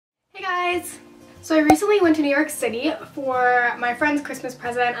guys! So I recently went to New York City for my friend's Christmas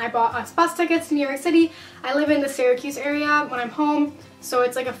present. I bought us bus tickets to New York City. I live in the Syracuse area when I'm home, so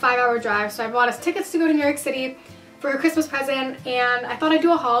it's like a 5-hour drive. So I bought us tickets to go to New York City for a Christmas present, and I thought I'd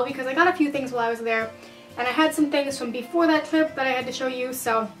do a haul because I got a few things while I was there, and I had some things from before that trip that I had to show you,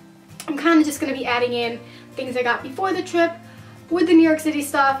 so I'm kind of just going to be adding in things I got before the trip with the New York City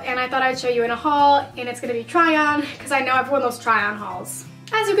stuff, and I thought I'd show you in a haul, and it's going to be try-on because I know everyone loves try-on hauls.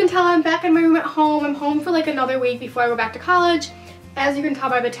 As you can tell, I'm back in my room at home. I'm home for like another week before I go back to college. As you can tell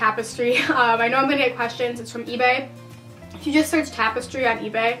by the tapestry, I know I'm going to get questions. It's from eBay. If you just search tapestry on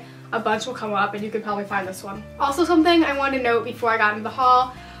eBay, a bunch will come up and you could probably find this one. Also, something I wanted to note before I got into the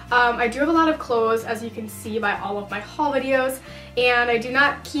haul, I do have a lot of clothes, as you can see by all of my haul videos, and I do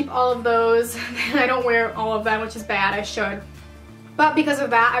not keep all of those. I don't wear all of them, which is bad. I should. But because of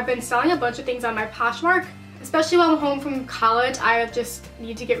that, I've been selling a bunch of things on my Poshmark. Especially while I'm home from college, I just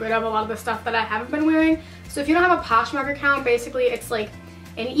need to get rid of a lot of the stuff that I haven't been wearing. So if you don't have a Poshmark account, basically it's like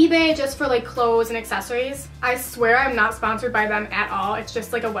an eBay just for like clothes and accessories. I swear I'm not sponsored by them at all. It's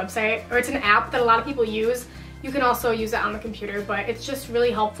just like a website, or it's an app that a lot of people use. You can also use it on the computer, but it's just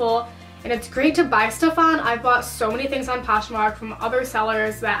really helpful. And it's great to buy stuff on. I've bought so many things on Poshmark from other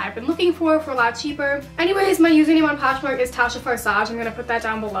sellers that I've been looking for a lot cheaper. Anyways, my username on Poshmark is Tasha Farsaci. I'm gonna put that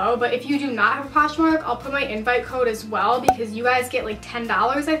down below. But if you do not have a Poshmark, I'll put my invite code as well, because you guys get like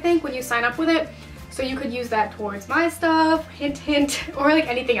 $10, I think, when you sign up with it. So you could use that towards my stuff, hint hint, or like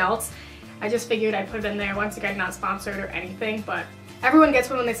anything else. I just figured I'd put it in there. Once again, not sponsored or anything, but everyone gets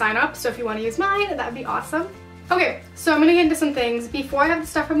one when they sign up. So if you want to use mine, that'd be awesome. Okay, so I'm gonna get into some things. Before I have the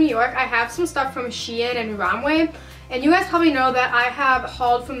stuff from New York, I have some stuff from SheIn and Romwe, and you guys probably know that I have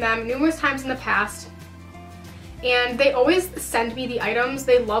hauled from them numerous times in the past, and they always send me the items.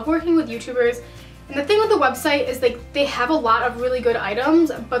 They love working with YouTubers, and the thing with the website is they have a lot of really good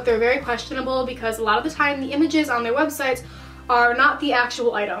items, but they're very questionable because a lot of the time the images on their websites are not the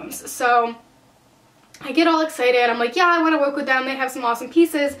actual items. So I get all excited. I'm like, yeah, I want to work with them. They have some awesome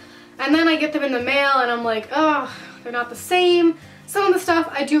pieces. And then I get them in the mail and I'm like, oh, they're not the same. Some of the stuff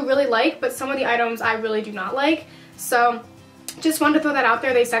I do really like, but some of the items I really do not like. So just wanted to throw that out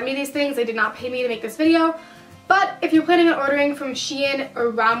there. They sent me these things. They did not pay me to make this video. But if you're planning on ordering from SheIn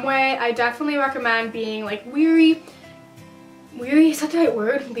or Romwe, I definitely recommend being like weary. Weary, is that the right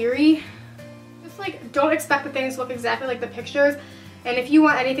word? Leery? Just like don't expect the things to look exactly like the pictures. And if you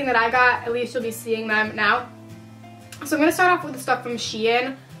want anything that I got, at least you'll be seeing them now. So I'm going to start off with the stuff from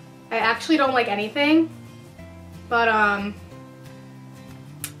SheIn. I actually don't like anything, but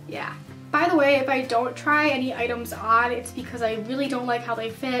yeah. By the way, if I don't try any items on, it's because I really don't like how they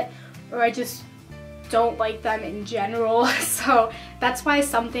fit, or I just don't like them in general. So that's why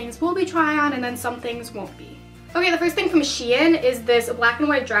some things will be try on and then some things won't be. Okay, the first thing from SheIn is this black and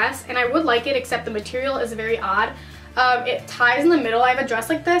white dress, and I would like it, except the material is very odd. It ties in the middle. I have a dress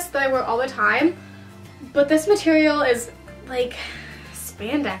like this that I wear all the time, but this material is like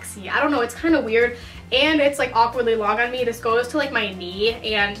spandexy. I don't know, it's kind of weird, and it's like awkwardly long on me. This goes to like my knee,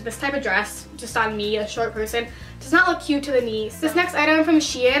 and this type of dress just on me, a short person, does not look cute to the knee. This next item from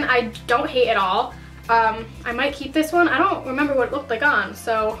SheIn I don't hate at all. I might keep this one. I don't remember what it looked like on,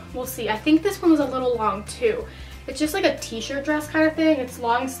 so we'll see. I think this one was a little long too. It's just like a t-shirt dress kind of thing. It's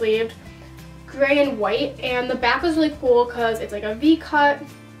long sleeved, gray and white, and the back was really cool because it's like a V-cut.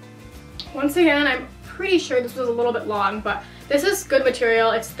 Once again, I'm pretty sure this was a little bit long, but this is good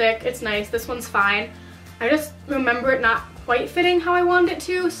material. It's thick, it's nice. This one's fine. I just remember it not quite fitting how I wanted it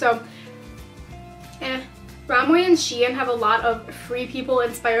to, so Romwe and SheIn have a lot of Free People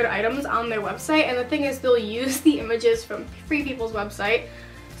inspired items on their website, and the thing is they'll use the images from Free People's website,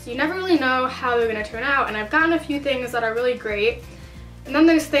 so you never really know how they're going to turn out. And I've gotten a few things that are really great, and then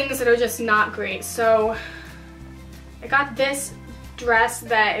there's things that are just not great. So I got this dress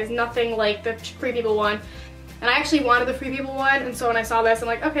that is nothing like the Free People one, and I actually wanted the Free People one, and so when I saw this I'm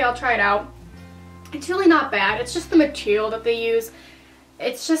like, okay, I'll try it out. It's really not bad. It's just the material that they use.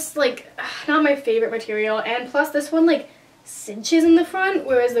 It's just like not my favorite material, and plus this one like cinches in the front,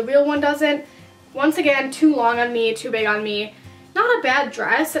 whereas the real one doesn't. Once again, too long on me, too big on me. Not a bad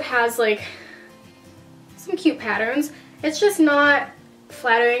dress. It has like some cute patterns. It's just not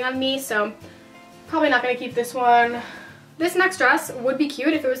flattering on me, so probably not gonna keep this one. This next dress would be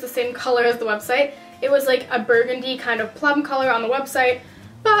cute if it was the same color as the website. It was like a burgundy kind of plum color on the website,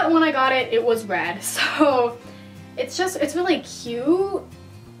 but when I got it, it was red. So it's really cute.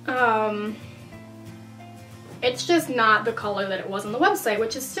 It's just not the color that it was on the website,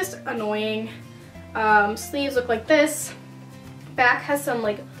 which is just annoying. Sleeves look like this. Back has some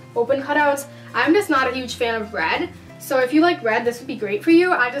like open cutouts. I'm just not a huge fan of red, so if you like red, this would be great for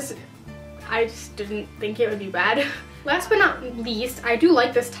you. I just I just didn't think it would be bad. Last but not least, I do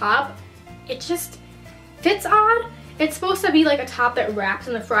like this top. It just fits odd. It's supposed to be like a top that wraps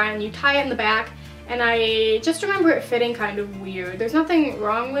in the front and you tie it in the back, and I just remember it fitting kind of weird. There's nothing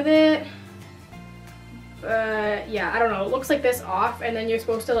wrong with it. Yeah, I don't know. It looks like this off, and then you're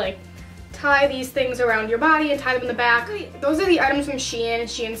supposed to like tie these things around your body and tie them in the back. Those are the items from SheIn,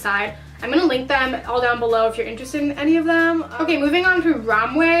 SheIn side. I'm gonna link them all down below if you're interested in any of them. Okay, moving on to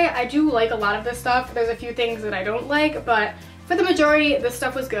Romwe. I do like a lot of this stuff. There's a few things that I don't like, but for the majority, this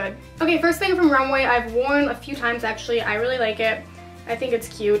stuff was good. Okay, first thing from Romwe, I've worn a few times actually. I really like it. I think it's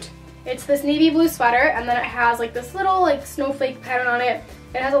cute. It's this navy blue sweater, and then it has like this little like snowflake pattern on it.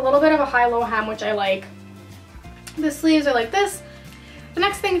 It has a little bit of a high-low hem, which I like. The sleeves are like this. The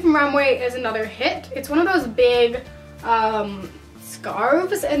next thing from Romwe is another hit. It's one of those big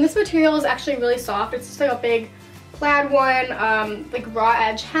scarves, and this material is actually really soft. It's just like a big plaid one, like raw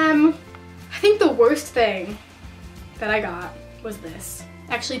edge hem. I think the worst thing that I got was this.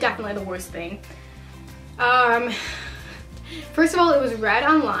 Actually, definitely the worst thing. First of all, it was red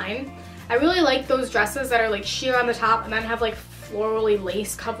online. I really like those dresses that are like sheer on the top and then have like florally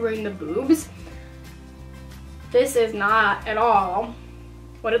lace covering the boobs. This is not at all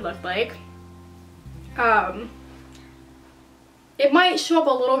what it looked like. It might show up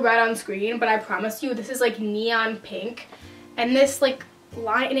a little red on screen, but I promise you this is like neon pink. And this like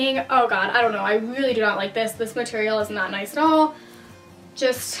lining, oh god, I don't know. I really do not like this. This material is not nice at all.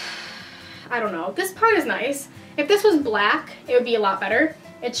 Just, I don't know. This part is nice. If this was black, it would be a lot better.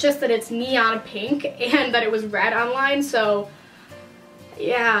 It's just that it's neon pink and that it was red online, so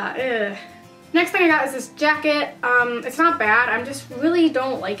yeah, ugh. Next thing I got is this jacket. It's not bad. I just really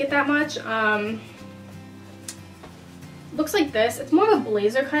don't like it that much. Looks like this. It's more of a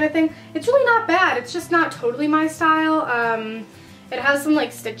blazer kind of thing. It's really not bad. It's just not totally my style. It has some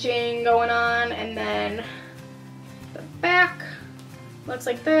like stitching going on, and then the back looks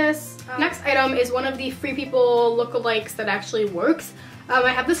like this. Next item is one of the Free People lookalikes that actually works. I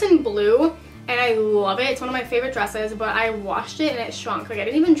have this in blue, and I love it. It's one of my favorite dresses, but I washed it and it shrunk. Like, I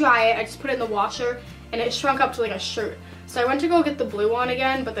didn't even dry it. I just put it in the washer, and it shrunk up to like a shirt. So I went to go get the blue one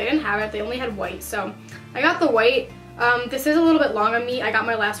again, but they didn't have it. They only had white. So I got the white. This is a little bit long on me. I got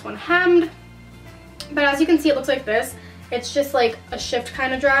my last one hemmed. But as you can see, it looks like this. It's just like a shift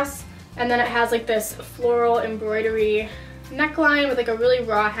kind of dress. And then it has like this floral embroidery neckline with like a really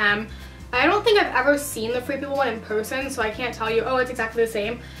raw hem. I don't think I've ever seen the Free People one in person, so I can't tell you, oh, it's exactly the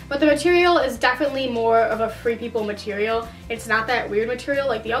same. But the material is definitely more of a Free People material. It's not that weird material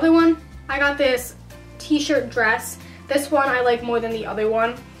like the other one. I got this t-shirt dress. This one I like more than the other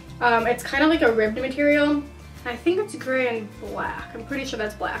one. It's kind of like a ribbed material. I think it's gray and black. I'm pretty sure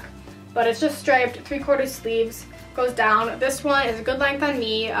that's black. But it's just striped, 3/4 sleeves, goes down. This one is a good length on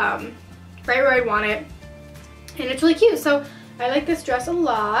me, right where I want it. And it's really cute, so I like this dress a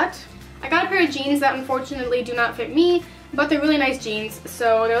lot. I got a pair of jeans that unfortunately do not fit me, but they're really nice jeans.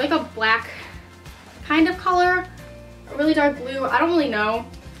 So they're like a black kind of color, a really dark blue, I don't really know.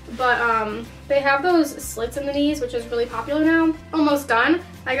 But they have those slits in the knees, which is really popular now. Almost done.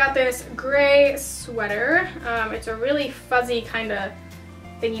 I got this gray sweater. It's a really fuzzy kind of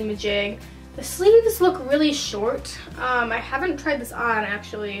thingy-majig. The sleeves look really short. I haven't tried this on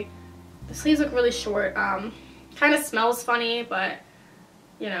actually. The sleeves look really short. Kind of smells funny, but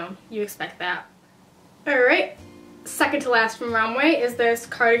you know, you expect that. Alright, second to last from Romwe is this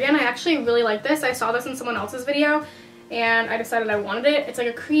cardigan. I actually really like this. I saw this in someone else's video and I decided I wanted it. It's like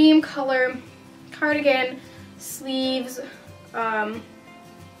a cream color cardigan, sleeves, open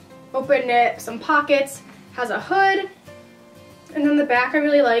knit, some pockets, has a hood, and then the back I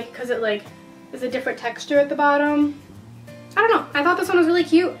really like because it like is a different texture at the bottom. I don't know, I thought this one was really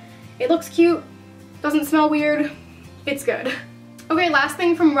cute. It looks cute, doesn't smell weird, it's good. Okay, last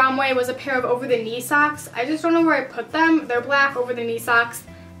thing from Romwe was a pair of over-the-knee socks. I just don't know where I put them. They're black over-the-knee socks.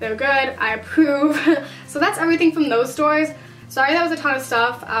 They're good. I approve. So that's everything from those stores. Sorry that was a ton of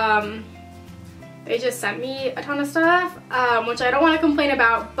stuff. They just sent me a ton of stuff, which I don't want to complain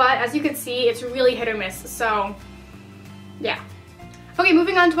about, but as you can see, it's really hit or miss. So, yeah. Okay,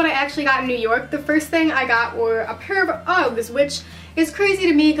 moving on to what I actually got in New York. The first thing I got were a pair of Uggs, which is crazy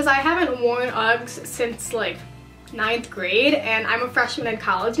to me because I haven't worn Uggs since like 9th grade, and I'm a freshman in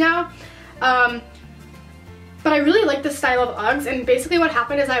college now. But I really like this style of Uggs, and basically what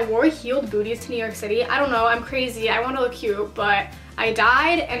happened is I wore heeled booties to New York City. I don't know, I'm crazy, I want to look cute, but I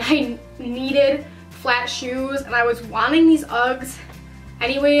died and I needed flat shoes, and I was wanting these Uggs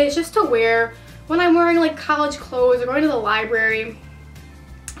anyways just to wear when I'm wearing like college clothes or going to the library.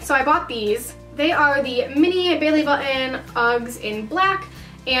 So I bought these. They are the mini belly button Uggs in black,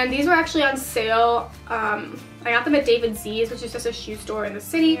 and these were actually on sale. I got them at David Z's, which is just a shoe store in the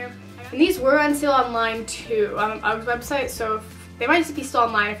city, and these were on sale online too on UGG's website, so they might just be still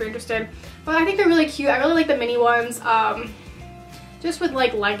online if you're interested. But I think they're really cute. I really like the mini ones, just with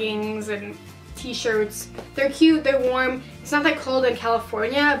like leggings and t-shirts. They're cute, they're warm. It's not that cold in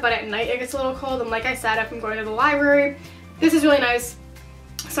California, but at night it gets a little cold, and like I said, if I'm going to the library, this is really nice.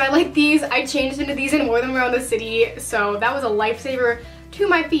 So I like these. I changed into these and wore them around the city, so that was a lifesaver to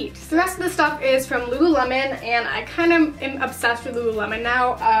my feet. So the rest of the stuff is from Lululemon, and I kind of am obsessed with Lululemon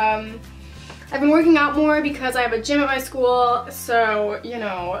now. I've been working out more because I have a gym at my school, so, you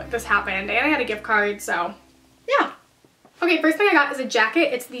know, this happened, and I had a gift card, so, yeah. Okay, first thing I got is a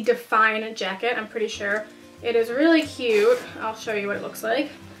jacket. It's the Define jacket, I'm pretty sure. It is really cute. I'll show you what it looks like.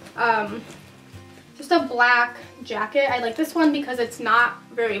 Just a black jacket. I like this one because it's not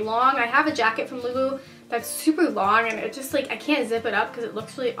very long. I have a jacket from Lulu that's super long, and it just like, I can't zip it up because it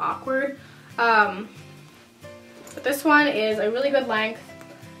looks really awkward. But this one is a really good length.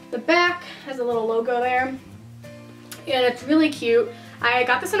 The back has a little logo there, and it's really cute. I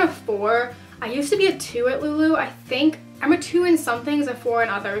got this in a 4. I used to be a 2 at Lulu. I think I'm a 2 in some things, a 4 in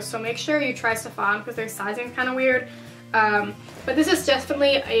others, so make sure you try Stefan because their sizing is kind of weird. But this is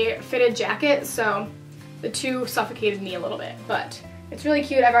definitely a fitted jacket, so the 2 suffocated me a little bit, but it's really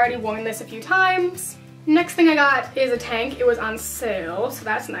cute. I've already worn this a few times. Next thing I got is a tank. It was on sale, so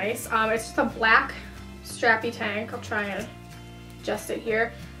that's nice. It's just a black strappy tank. I'll try and adjust it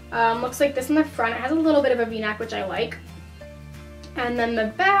here. Looks like this in the front. It has a little bit of a v-neck, which I like. And then the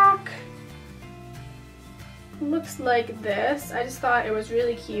back looks like this. I just thought it was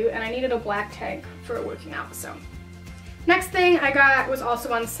really cute, and I needed a black tank for working out, so. Next thing I got was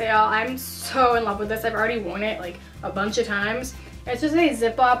also on sale. I'm so in love with this. I've already worn it like a bunch of times. It's just a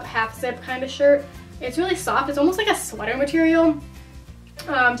zip up, half zip kind of shirt. It's really soft. It's almost like a sweater material.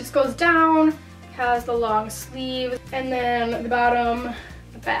 Just goes down, has the long sleeves, and then the bottom,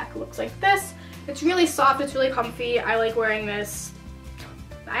 the back looks like this. It's really soft, it's really comfy. I like wearing this.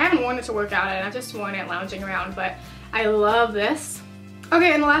 I haven't worn it to work out in, I've just worn it lounging around, but I love this.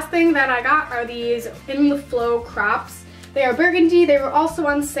 Okay, and the last thing that I got are these In the Flow crops. They are burgundy. They were also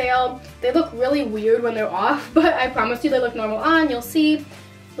on sale. They look really weird when they're off, but I promise you they look normal on. You'll see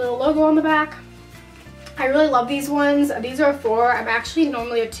little logo on the back. I really love these ones. These are a 4. I'm actually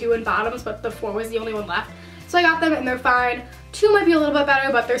normally a 2 in bottoms, but the 4 was the only one left. So I got them and they're fine. 2 might be a little bit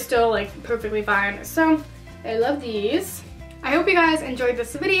better, but they're still like perfectly fine. So I love these. I hope you guys enjoyed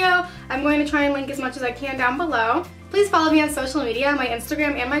this video. I'm going to try and link as much as I can down below. Please follow me on social media. My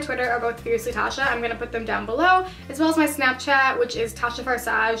Instagram and my Twitter are both Fiercely Tasha. I'm going to put them down below, as well as my Snapchat, which is Tasha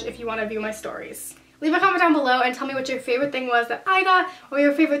Farsaci, if you want to view my stories. Leave a comment down below and tell me what your favorite thing was that I got, or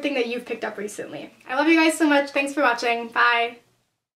your favorite thing that you've picked up recently. I love you guys so much. Thanks for watching. Bye.